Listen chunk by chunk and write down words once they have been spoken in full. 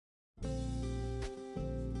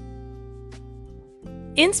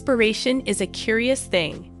Inspiration is a curious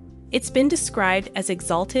thing. It's been described as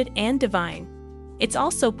exalted and divine. It's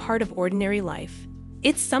also part of ordinary life.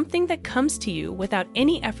 It's something that comes to you without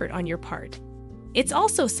any effort on your part. It's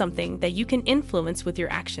also something that you can influence with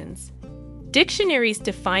your actions. Dictionaries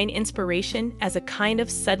define inspiration as a kind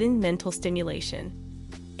of sudden mental stimulation.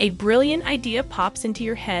 A brilliant idea pops into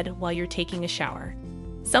your head while you're taking a shower.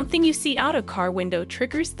 Something you see out a car window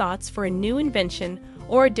triggers thoughts for a new invention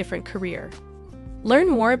or a different career. Learn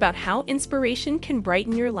more about how inspiration can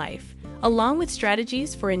brighten your life, along with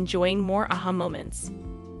strategies for enjoying more aha moments.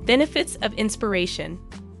 Benefits of inspiration.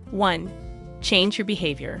 1. Change your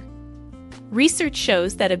behavior. Research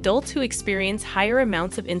shows that adults who experience higher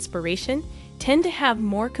amounts of inspiration tend to have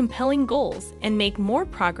more compelling goals and make more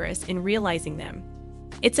progress in realizing them.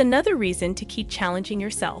 It's another reason to keep challenging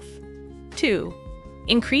yourself. 2.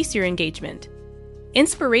 Increase your engagement.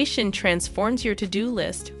 Inspiration transforms your to-do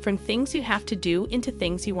list from things you have to do into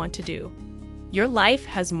things you want to do. Your life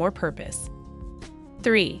has more purpose.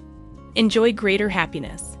 3. Enjoy greater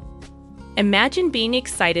happiness. Imagine being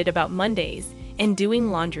excited about Mondays and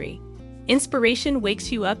doing laundry. Inspiration wakes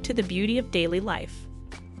you up to the beauty of daily life.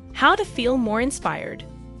 How to feel more inspired.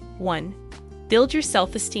 1. Build your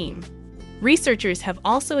self-esteem. Researchers have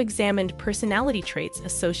also examined personality traits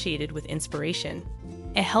associated with inspiration.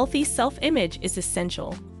 A healthy self-image is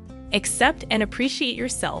essential. Accept and appreciate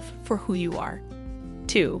yourself for who you are.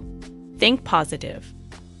 2. Think positive.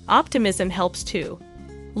 Optimism helps too.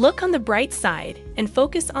 Look on the bright side and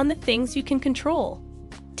focus on the things you can control.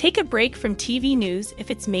 Take a break from TV news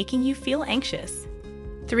if it's making you feel anxious.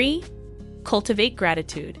 3. Cultivate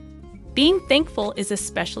gratitude. Being thankful is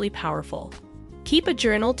especially powerful. Keep a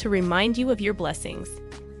journal to remind you of your blessings.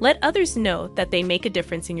 Let others know that they make a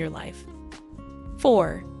difference in your life.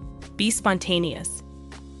 4. Be spontaneous.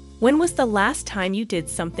 When was the last time you did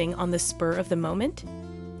something on the spur of the moment?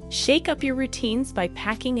 Shake up your routines by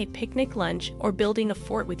packing a picnic lunch or building a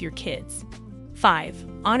fort with your kids. 5.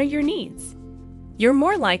 Honor your needs. You're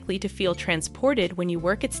more likely to feel transported when you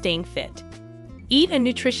work at staying fit. Eat a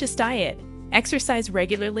nutritious diet, exercise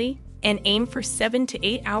regularly, and aim for 7 to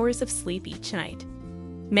 8 hours of sleep each night.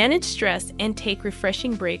 Manage stress and take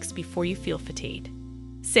refreshing breaks before you feel fatigued.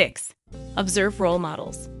 6. Observe role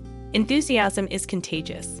models. Enthusiasm is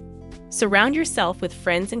contagious. Surround yourself with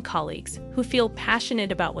friends and colleagues who feel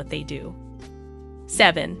passionate about what they do.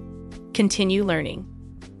 7. Continue learning.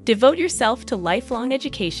 Devote yourself to lifelong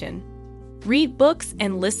education. Read books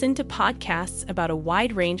and listen to podcasts about a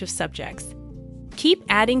wide range of subjects. Keep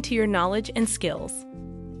adding to your knowledge and skills.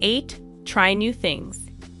 8. Try new things.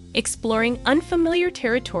 Exploring unfamiliar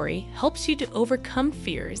territory helps you to overcome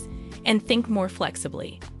fears and think more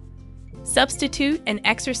flexibly. Substitute an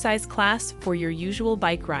exercise class for your usual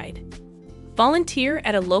bike ride. Volunteer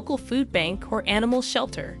at a local food bank or animal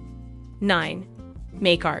shelter. 9.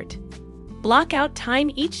 Make art. Block out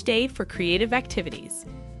time each day for creative activities.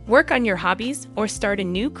 Work on your hobbies or start a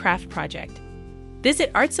new craft project.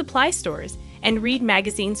 Visit art supply stores and read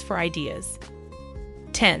magazines for ideas.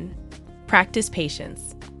 10. Practice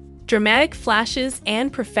patience. Dramatic flashes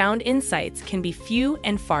and profound insights can be few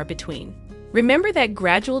and far between. Remember that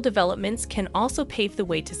gradual developments can also pave the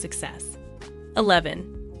way to success.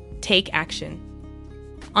 11. Take action.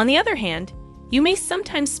 On the other hand, you may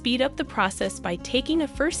sometimes speed up the process by taking a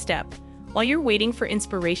first step while you're waiting for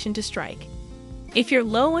inspiration to strike. If you're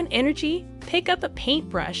low on energy, pick up a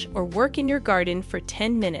paintbrush or work in your garden for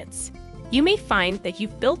 10 minutes. You may find that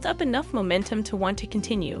you've built up enough momentum to want to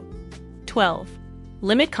continue. 12.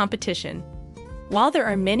 Limit competition. While there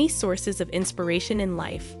are many sources of inspiration in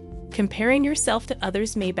life, comparing yourself to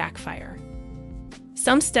others may backfire.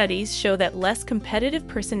 Some studies show that less competitive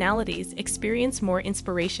personalities experience more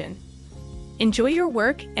inspiration. Enjoy your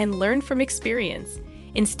work and learn from experience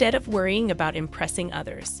instead of worrying about impressing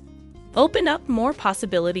others. Open up more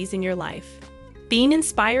possibilities in your life. Being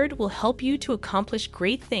inspired will help you to accomplish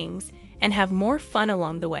great things and have more fun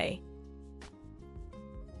along the way.